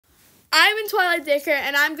I'm in Twilight Daycare,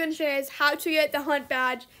 and I'm going to show you guys how to get the hunt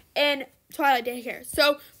badge in Twilight Daycare.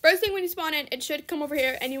 So, first thing when you spawn in, it should come over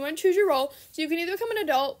here, and you want to choose your role. So, you can either become an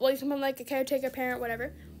adult, well, you can become, like, a caretaker, parent,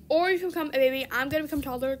 whatever. Or you can become a baby. I'm going to become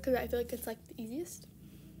toddler, because I feel like it's, like, the easiest.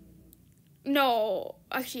 No.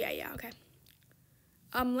 Actually, yeah, okay.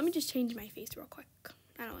 Let me just change my face real quick.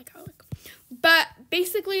 I don't like how I look. But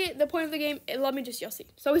basically, the point of the game, you'll see.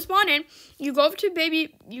 So we spawn in, you go over to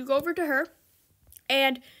baby, you go over to her,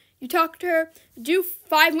 and you talk to her, do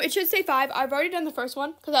 5, it should say 5. I've already done the first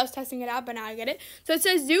one because I was testing it out, but now I get it. So it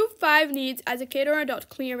says do 5 needs as a kid or adult to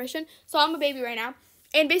clean your mission. So I'm a baby right now.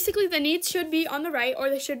 And basically the needs should be on the right,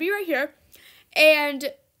 or they should be right here.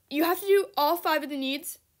 And you have to do all 5 of the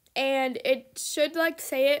needs, and it should, like,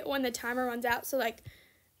 say it when the timer runs out. So, like,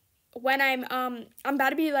 when I'm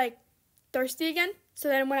about to be, like, thirsty again. So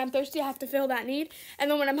then when I'm thirsty, I have to fill that need. And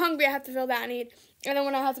then when I'm hungry, I have to fill that need. And then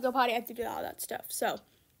when I have to go potty, I have to do all that stuff. So,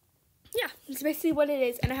 yeah, that's basically what it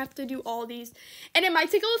is. And I have to do all these. And it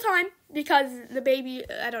might take a little time because the baby,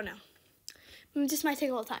 I don't know. It just might take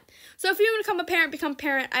a little time. So if you want to become a parent, become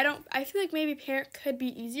parent. I feel like maybe parent could be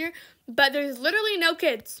easier. But there's literally no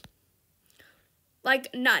kids. Like,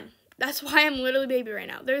 none. That's why I'm literally baby right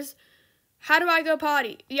now. How do I go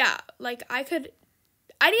potty? Yeah, like, I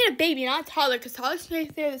need a baby, not a toddler, because toddlers can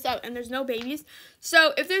figure this out, and there's no babies.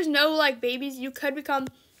 So, if there's no, like, babies, you could become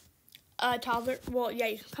a toddler. Well, yeah,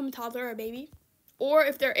 you can become a toddler or a baby. Or,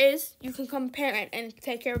 if there is, you can become a parent and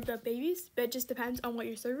take care of the babies. But it just depends on what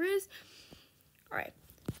your server is. Alright,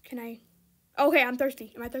 okay, I'm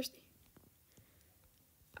thirsty. Am I thirsty?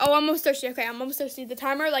 Oh, I'm almost thirsty. Okay, I'm almost thirsty. The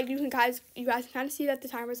timer, like, you guys can kind of see that the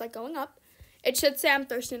timer's, like, going up. It should say I'm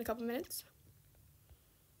thirsty in a couple minutes.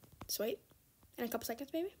 Just wait. In a couple seconds,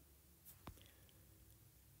 maybe.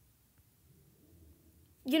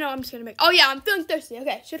 You know, I'm just going to oh, yeah, I'm feeling thirsty.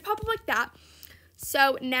 Okay, should pop up like that.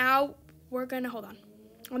 So, now we're going to, hold on.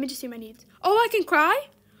 Let me just see my needs. Oh, I can cry?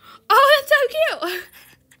 Oh, that's so cute.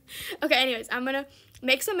 Okay, anyways, I'm going to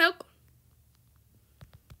make some milk.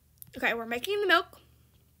 Okay, we're making the milk.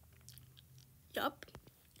 Yup.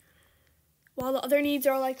 While the other needs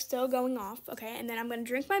are, like, still going off. Okay, and then I'm going to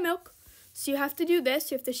drink my milk. So you have to do this.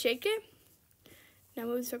 You have to shake it. Now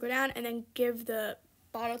move the circle down and then give the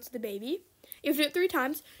bottle to the baby. You have to do it 3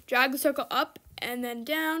 times. Drag the circle up and then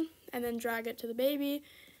down, and then drag it to the baby.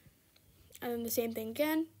 And then the same thing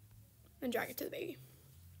again, and drag it to the baby.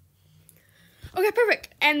 Okay, perfect.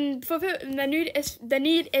 And the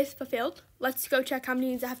need is fulfilled. Let's go check how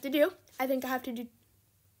many needs I have to do. I think I have to do,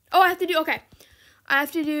 okay. I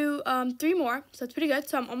have to do 3 more, so that's pretty good.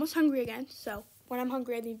 So I'm almost hungry again. So when I'm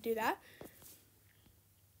hungry, I need to do that.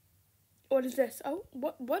 What is this? Oh,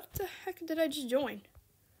 what the heck did I just join?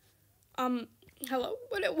 Hello?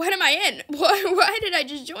 What am I in? Why did I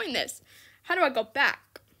just join this? How do I go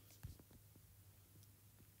back?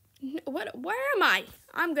 Where am I?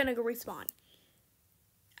 I'm gonna go respawn.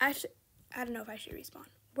 I don't know if I should respawn.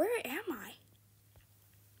 Where am I?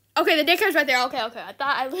 Okay, the daycare's right there. Okay.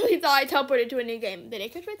 I literally thought I teleported to a new game. The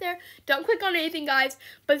daycare's right there. Don't click on anything, guys.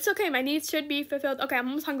 But it's okay. My needs should be fulfilled. Okay, I'm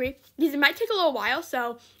almost hungry. These might take a little while,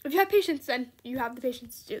 so if you have patience, then you have the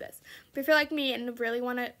patience to do this. But if you're like me and really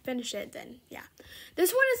want to finish it, then yeah.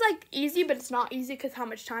 This one is, like, easy, but it's not easy because how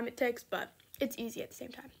much time it takes, but it's easy at the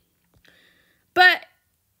same time. But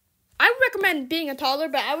I would recommend being a toddler,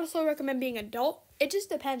 but I would also recommend being an adult. It just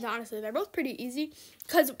depends, honestly. They're both pretty easy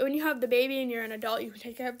because when you have the baby and you're an adult, you can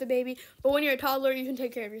take care of the baby. But when you're a toddler, you can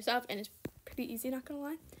take care of yourself, and it's pretty easy, not gonna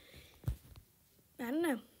lie. I don't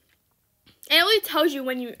know. And it really tells you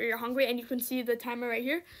when you're hungry, and you can see the timer right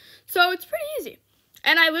here. So it's pretty easy.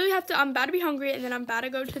 And I literally I'm about to be hungry, and then I'm about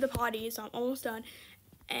to go to the potty, so I'm almost done.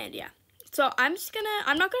 And yeah. So I'm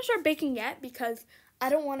not gonna start baking yet because I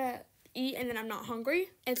don't want to eat and then I'm not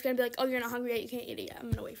hungry. And it's gonna be like, oh, you're not hungry yet, you can't eat it yet.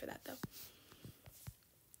 I'm gonna wait for that, though.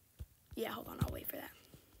 Yeah, hold on, I'll wait for that.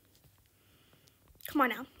 Come on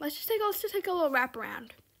now. Let's just take a little wrap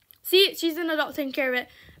around. See, she's an adult taking care of it.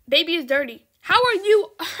 Baby is dirty. How are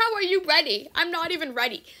you ready? I'm not even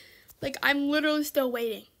ready. Like, I'm literally still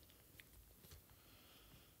waiting.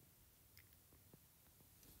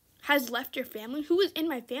 Has left your family? Who is in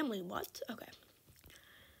my family? What? Okay.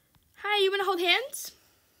 Hi, you wanna hold hands?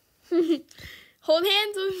 Hold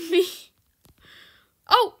hands with me.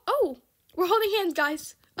 Oh, we're holding hands,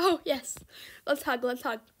 guys. Oh, yes. Let's hug.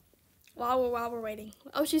 While we're waiting.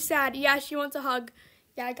 Oh, she's sad. Yeah, she wants a hug.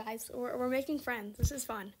 Yeah, guys, we're making friends. This is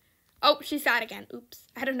fun. Oh, she's sad again. Oops.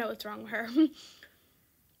 I don't know what's wrong with her.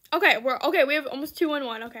 Okay, we have almost 2 in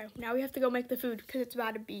 1. Okay, now we have to go make the food because it's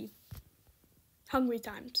about to be hungry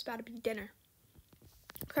time. It's about to be dinner.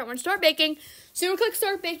 Okay, we're gonna start baking. So we'll click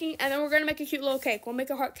start baking, and then we're gonna make a cute little cake. We'll make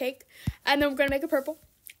a heart cake, and then we're gonna make a purple,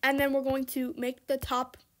 and then we're going to make the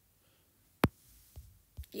top.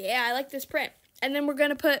 Yeah, I like this print. And then we'll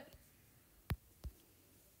put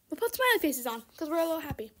smiley faces on because we're a little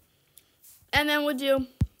happy. And then we'll do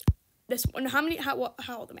this one. How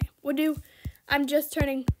old am I? I'm just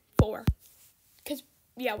turning 4. Because,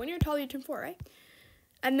 yeah, when you're tall, you turn 4, right?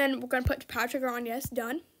 And then we're going to put powder sugar on. Yes,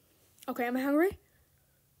 done. Okay, am I hungry?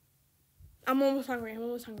 I'm almost hungry.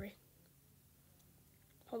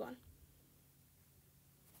 Hold on.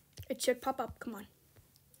 It should pop up. Come on.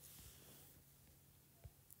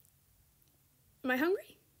 Am I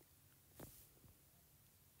hungry?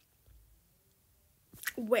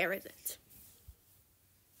 Where is it?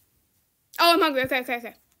 Oh, I'm hungry.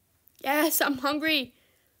 Okay. Yes, I'm hungry.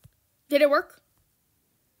 Did it work?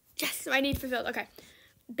 Yes, my need fulfilled. Okay.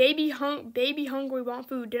 Baby hungry, want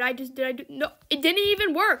food. Did I do? No, it didn't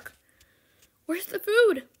even work. Where's the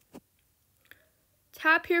food?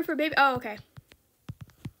 Tap here for baby. Oh, okay.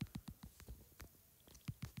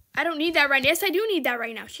 I don't need that right now. Yes, I do need that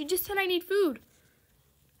right now. She just said I need food.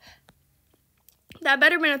 That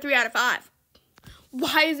better have been a 3 out of 5.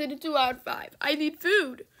 Why is it a 2 out of 5? I need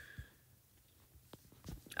food.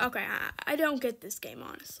 Okay, I don't get this game,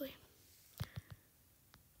 honestly.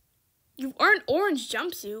 You earned orange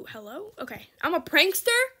jumpsuit. Hello? Okay, I'm a prankster?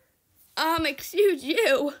 Excuse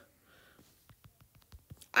you.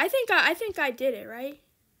 I think I did it, right?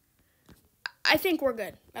 I think we're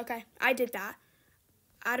good. Okay, I did that.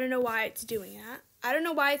 I don't know why it's doing that. I don't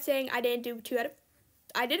know why it's saying I didn't do 2 out of...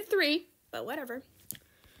 I did a 3, but whatever.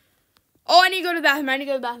 Oh, I need to go to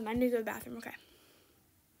the bathroom. Okay.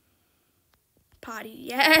 Potty.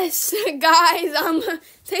 Yes. Guys, I'm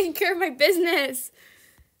taking care of my business.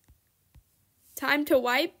 Time to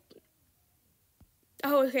wipe.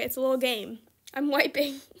 Oh, okay. It's a little game. I'm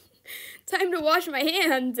wiping. Time to wash my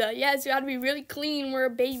hands. Yes, you got to be really clean. We're a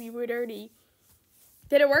baby. We're dirty.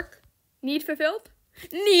 Did it work? Need fulfilled?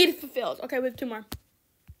 Need fulfilled. Okay, we have 2 more.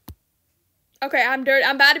 Okay, I'm dirty.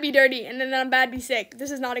 I'm about to be dirty, and then I'm about to be sick.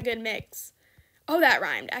 This is not a good mix. Oh, that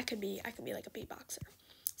rhymed. I could be like a beatboxer.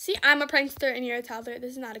 See, I'm a prankster, and you're a toddler.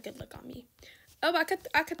 This is not a good look on me. Oh, I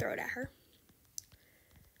could throw it at her.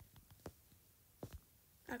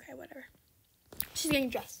 Okay, whatever. She's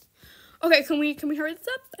getting dressed. Okay, can we hurry this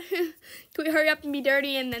up? Can we hurry up and be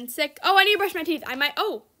dirty and then sick? Oh, I need to brush my teeth.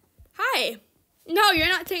 Oh, hi. No, you're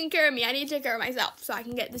not taking care of me. I need to take care of myself so I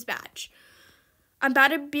can get this badge. I'm about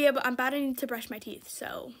to need to brush my teeth,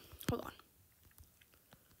 so hold on.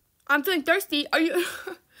 I'm feeling thirsty. Are you?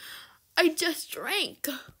 I just drank.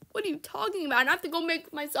 What are you talking about? I have to go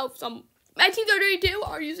make myself some. My teeth are dirty too?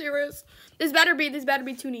 Are you serious? This better be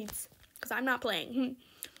 2 needs, because I'm not playing.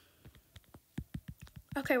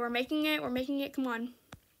 Okay, we're making it. Come on.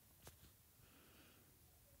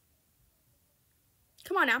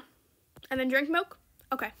 Come on now. And then drink milk.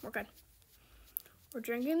 Okay, we're good. We're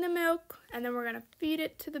drinking the milk, and then we're going to feed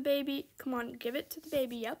it to the baby. Come on, give it to the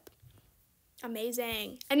baby. Yep.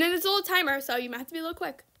 Amazing. And then there's a little timer, so you might have to be a little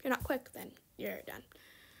quick. If you're not quick, then you're done.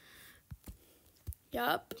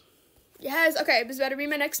 Yup. Yes, okay, this better be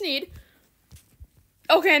my next need.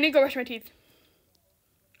 Okay, I need to go brush my teeth.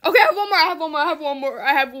 Okay, I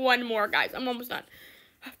have one more, guys. I'm almost done.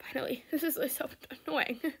 Oh, finally. This is so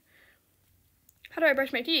annoying. How do I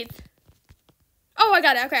brush my teeth? Oh, I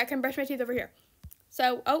got it. Okay, I can brush my teeth over here.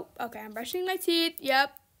 So, oh, okay, I'm brushing my teeth.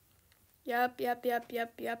 Yep.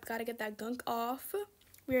 Gotta get that gunk off.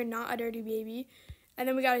 We are not a dirty baby. And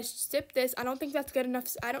then we gotta sip this. I don't think that's good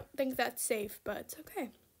enough. I don't think that's safe, but it's okay.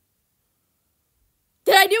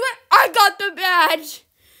 Did I do it? I got the badge.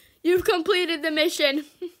 You've completed the mission.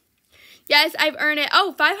 Yes, I've earned it.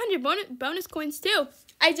 Oh, 500 bonus coins too.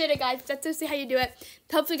 I did it, guys. That's just how you do it.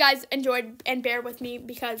 Hopefully, you guys enjoyed and bear with me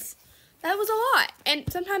because that was a lot.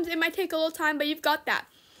 And sometimes it might take a little time, but you've got that.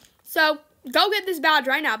 So, go get this badge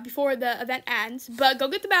right now before the event ends. But go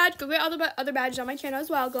get the badge. Go get other badges on my channel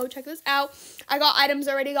as well. Go check this out. I got items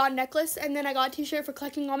already. Got a necklace. And then I got a t-shirt for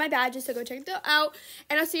collecting all my badges. So go check that out.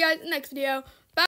 And I'll see you guys in the next video.